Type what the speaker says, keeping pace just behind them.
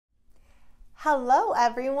Hello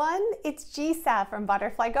everyone, it's Gisa from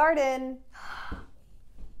Butterfly Garden.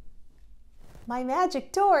 My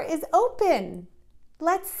magic door is open.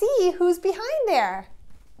 Let's see who's behind there.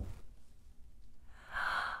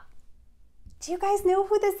 Do you guys know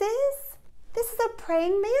who this is? This is a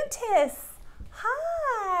praying mantis.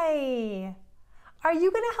 Hi. Are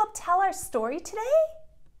you going to help tell our story today?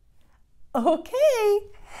 Okay.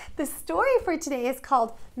 The story for today is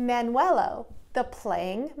called Manuelo, the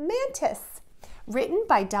Playing Mantis, written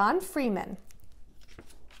by Don Freeman.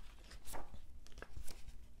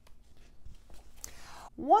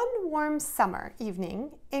 One warm summer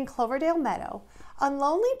evening in Cloverdale Meadow, a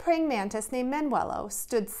lonely praying mantis named Manuelo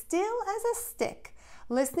stood still as a stick,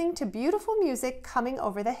 listening to beautiful music coming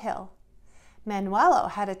over the hill. Manuelo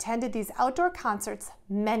had attended these outdoor concerts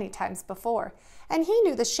many times before, and he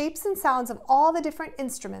knew the shapes and sounds of all the different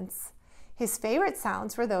instruments. His favorite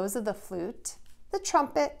sounds were those of the flute, the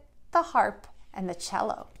trumpet, the harp, and the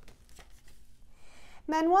cello.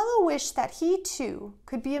 Manuelo wished that he too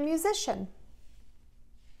could be a musician.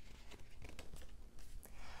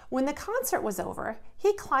 When the concert was over,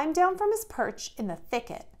 he climbed down from his perch in the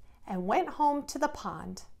thicket and went home to the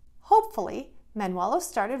pond. Hopefully, Manuelo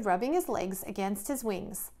started rubbing his legs against his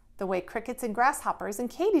wings, the way crickets and grasshoppers and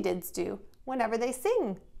katydids do whenever they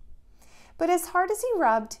sing. But as hard as he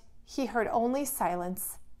rubbed, he heard only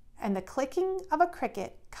silence and the clicking of a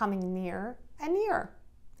cricket coming nearer and nearer.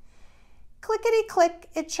 Clickety-click,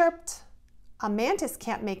 it chirped. A mantis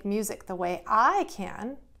can't make music the way I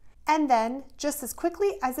can. And then, just as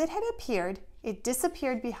quickly as it had appeared, it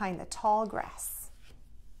disappeared behind the tall grass.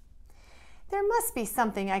 There must be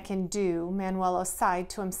something I can do, Manuelo sighed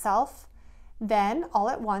to himself. Then,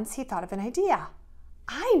 all at once, he thought of an idea.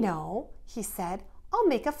 I know, he said, I'll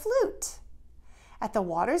make a flute. At the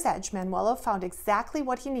water's edge, Manuelo found exactly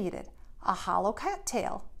what he needed, a hollow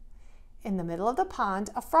cattail. In the middle of the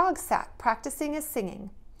pond, a frog sat practicing his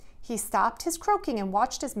singing. He stopped his croaking and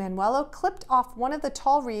watched as Manuelo clipped off one of the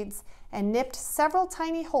tall reeds and nipped several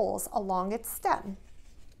tiny holes along its stem.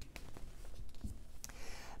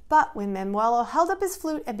 But when Manuelo held up his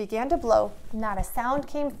flute and began to blow, not a sound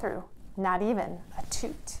came through, not even a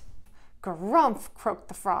toot. Grumph, croaked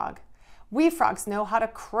the frog. We frogs know how to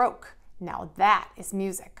croak. Now that is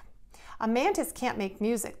music. A mantis can't make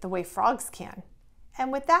music the way frogs can.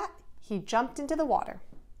 And with that, he jumped into the water.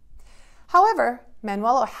 However,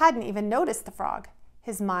 Manuelo hadn't even noticed the frog.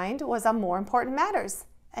 His mind was on more important matters,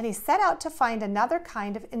 and he set out to find another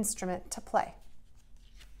kind of instrument to play.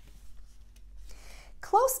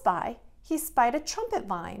 Close by, he spied a trumpet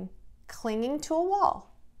vine clinging to a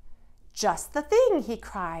wall. Just the thing, he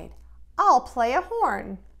cried. I'll play a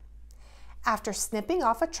horn. After snipping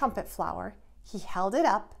off a trumpet flower, he held it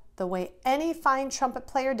up the way any fine trumpet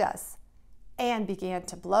player does and began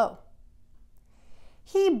to blow.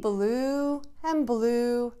 He blew and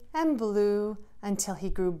blew and blew until he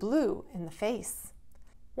grew blue in the face.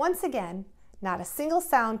 Once again, not a single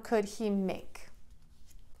sound could he make.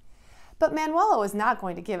 But Manuelo was not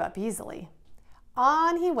going to give up easily.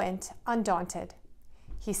 On he went, undaunted.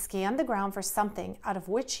 He scanned the ground for something out of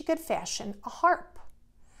which he could fashion a harp.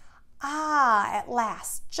 Ah, at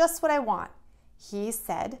last, just what I want, he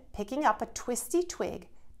said, picking up a twisty twig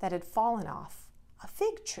that had fallen off a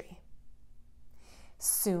fig tree.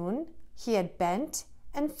 Soon he had bent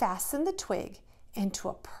and fastened the twig into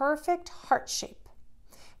a perfect heart shape.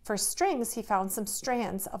 For strings, he found some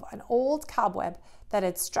strands of an old cobweb that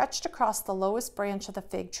had stretched across the lowest branch of the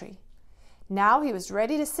fig tree. Now he was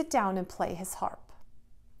ready to sit down and play his harp.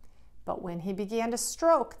 But when he began to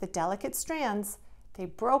stroke the delicate strands, they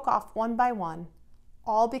broke off one by one,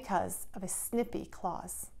 all because of his snippy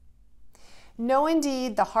claws. No,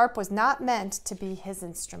 indeed, the harp was not meant to be his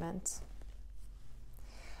instrument.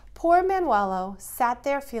 Poor Manuelo sat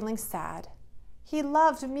there feeling sad. He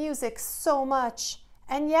loved music so much,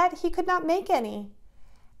 and yet he could not make any.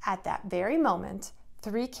 At that very moment,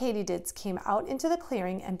 3 katydids came out into the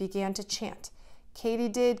clearing and began to chant,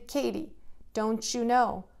 Katydid, Katy, don't you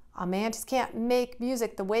know, a mantis can't make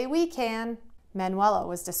music the way we can. Manuelo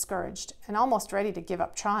was discouraged and almost ready to give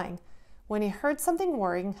up trying when he heard something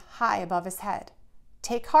whirring high above his head.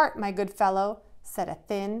 Take heart, my good fellow, said a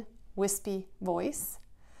thin, wispy voice.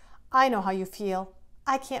 I know how you feel.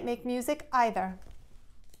 I can't make music either.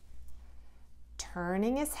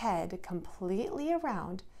 Turning his head completely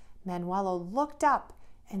around, Manuelo looked up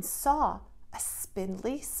and saw a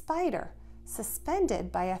spindly spider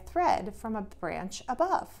suspended by a thread from a branch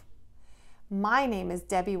above. My name is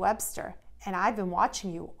Debbie Webster, and I've been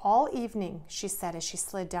watching you all evening, she said as she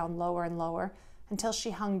slid down lower and lower until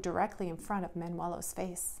she hung directly in front of Manuelo's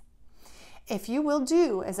face. If you will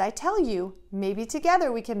do as I tell you, maybe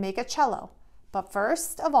together we can make a cello. But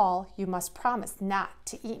first of all, you must promise not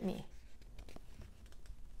to eat me."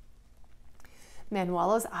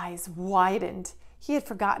 Manuelo's eyes widened. He had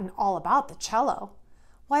forgotten all about the cello.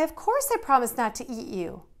 "Why, of course I promise not to eat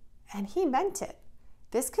you." And he meant it.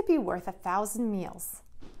 This could be worth 1,000 meals.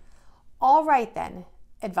 "All right then,"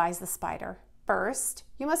 advised the spider. "First,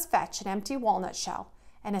 you must fetch an empty walnut shell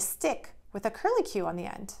and a stick with a curlicue on the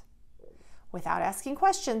end." Without asking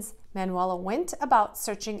questions, Manuelo went about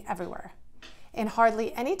searching everywhere. In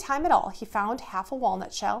hardly any time at all, he found half a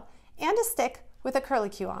walnut shell and a stick with a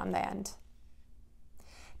curlicue on the end.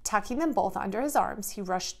 Tucking them both under his arms, he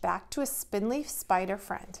rushed back to his spindly spider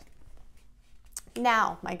friend.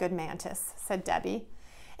 "Now, my good Mantis," said Debbie,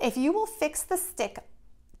 "if you will fix the stick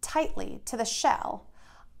tightly to the shell,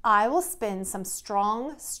 I will spin some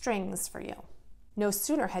strong strings for you." No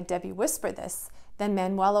sooner had Debbie whispered this than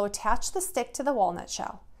Manuelo attached the stick to the walnut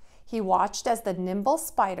shell. He watched as the nimble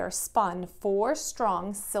spider spun 4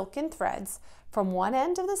 strong silken threads from one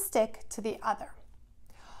end of the stick to the other.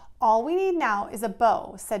 "All we need now is a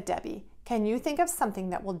bow," said Debbie. "Can you think of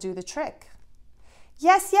something that will do the trick?"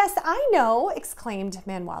 "Yes, yes, I know," exclaimed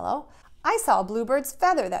Manuelo. "I saw a bluebird's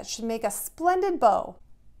feather that should make a splendid bow."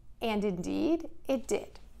 And indeed, it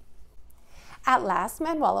did. At last,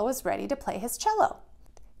 Manuelo was ready to play his cello.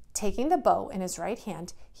 Taking the bow in his right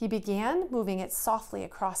hand, he began moving it softly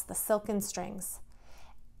across the silken strings.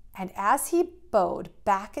 And as he bowed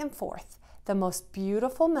back and forth, the most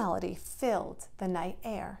beautiful melody filled the night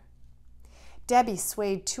air. Debbie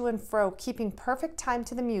swayed to and fro, keeping perfect time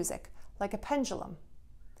to the music, like a pendulum.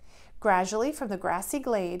 Gradually, from the grassy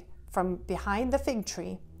glade, from behind the fig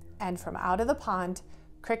tree, and from out of the pond,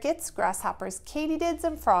 crickets, grasshoppers, katydids,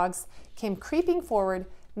 and frogs came creeping forward,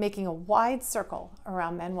 making a wide circle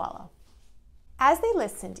around Manuelo. As they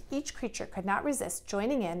listened, each creature could not resist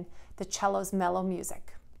joining in the cello's mellow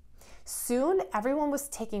music. Soon, everyone was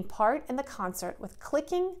taking part in the concert with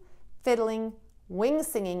clicking, fiddling, wing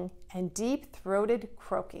singing, and deep-throated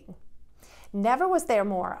croaking. Never was there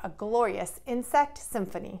more a glorious insect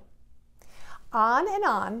symphony.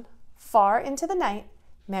 On, far into the night,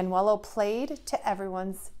 Manuelo played to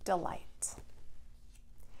everyone's delight.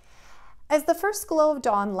 As the first glow of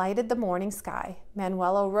dawn lighted the morning sky,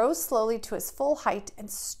 Manuelo rose slowly to his full height and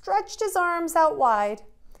stretched his arms out wide,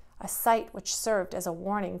 a sight which served as a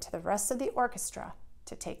warning to the rest of the orchestra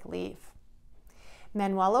to take leave.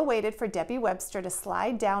 Manuelo waited for Debbie Webster to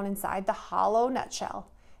slide down inside the hollow nutshell.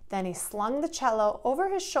 Then he slung the cello over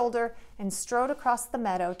his shoulder and strode across the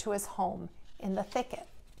meadow to his home in the thicket.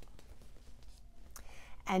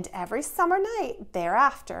 And every summer night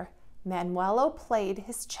thereafter, Manuelo played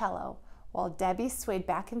his cello while Debbie swayed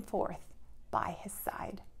back and forth by his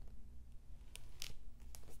side.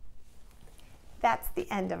 That's the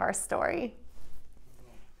end of our story.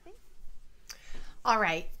 All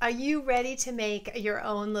right, are you ready to make your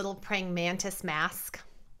own little praying mantis mask?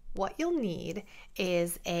 What you'll need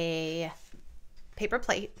is a paper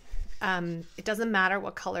plate. It doesn't matter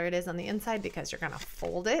what color it is on the inside because you're gonna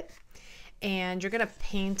fold it and you're gonna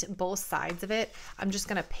paint both sides of it. I'm just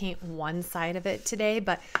gonna paint one side of it today,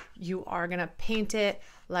 but you are gonna paint it,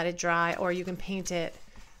 let it dry, or you can paint it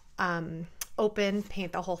open,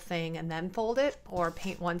 paint the whole thing and then fold it, or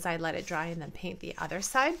paint one side, let it dry, and then paint the other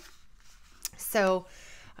side. So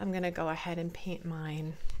I'm gonna go ahead and paint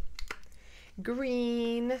mine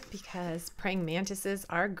green because praying mantises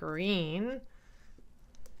are green.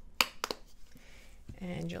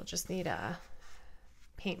 And you'll just need a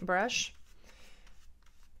paintbrush.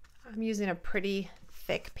 I'm using a pretty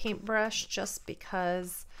thick paintbrush just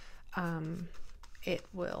because it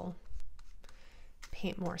will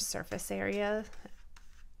paint more surface area,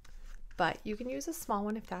 but you can use a small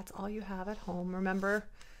one if that's all you have at home. Remember,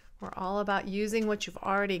 we're all about using what you've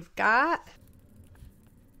already got.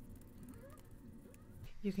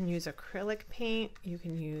 You can use acrylic paint, you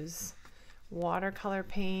can use watercolor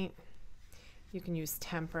paint, you can use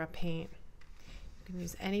tempera paint, you can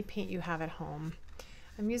use any paint you have at home.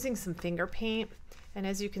 I'm using some finger paint, and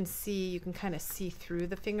as you can see, you can kind of see through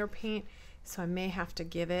the finger paint, so I may have to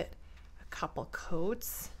give it a couple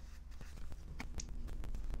coats.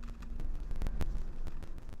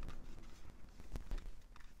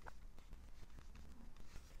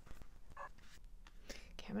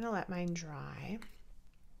 Okay, I'm going to let mine dry.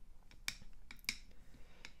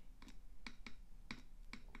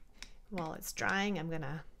 While it's drying, I'm going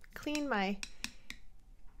to clean my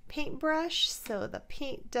paintbrush so the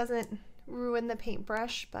paint doesn't ruin the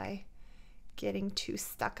paintbrush by getting too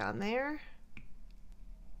stuck on there.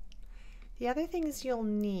 The other things you'll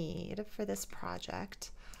need for this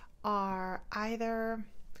project are either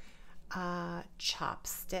a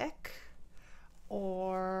chopstick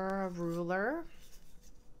or a ruler,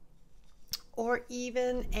 or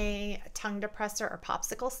even a tongue depressor or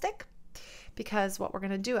popsicle stick, because what we're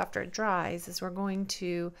going to do after it dries is we're going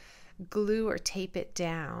to glue or tape it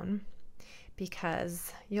down,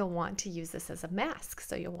 because you'll want to use this as a mask,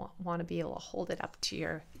 so you'll want to be able to hold it up to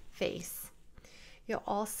your face. You'll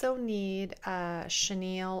also need a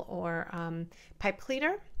chenille or pipe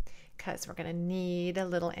cleaner, because we're going to need a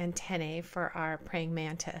little antennae for our praying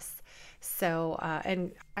mantis. So,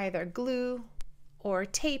 and either glue or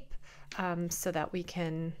tape, so that we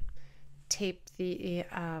can tape the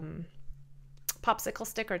popsicle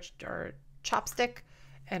stick or chopstick,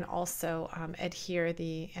 and also adhere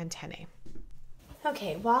the antennae.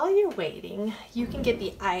 Okay, while you're waiting, you can get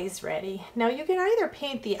the eyes ready. Now you can either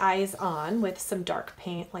paint the eyes on with some dark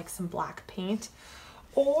paint, like some black paint,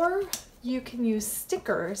 or you can use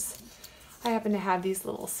stickers. I happen to have these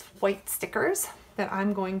little white stickers that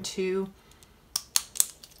I'm going to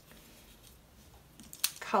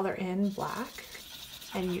color in black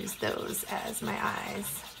and use those as my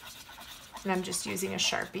eyes. And I'm just using a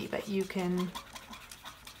Sharpie, but you can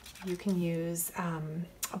use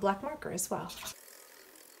a black marker as well.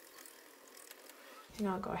 And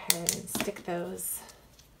I'll go ahead and stick those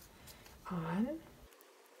on.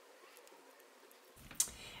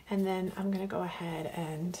 And then I'm going to go ahead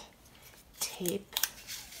and tape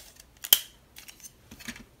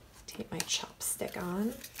my chopstick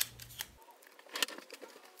on.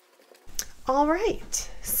 All right,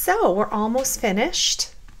 so we're almost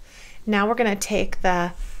finished. Now we're going to take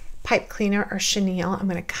the pipe cleaner or chenille. I'm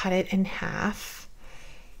going to cut it in half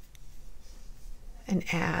and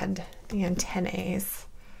add the antennae.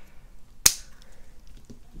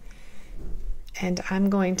 And I'm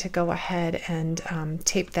going to go ahead and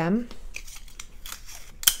tape them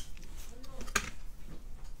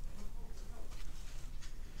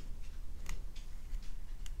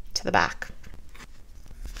to the back.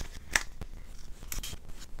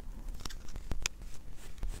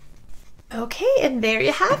 Okay, and there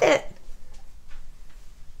you have it.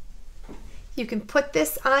 You can put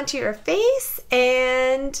this onto your face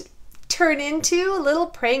and turn into a little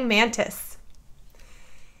praying mantis.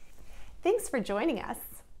 Thanks for joining us.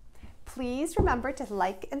 Please remember to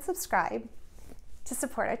like and subscribe to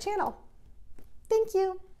support our channel. Thank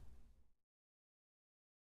you.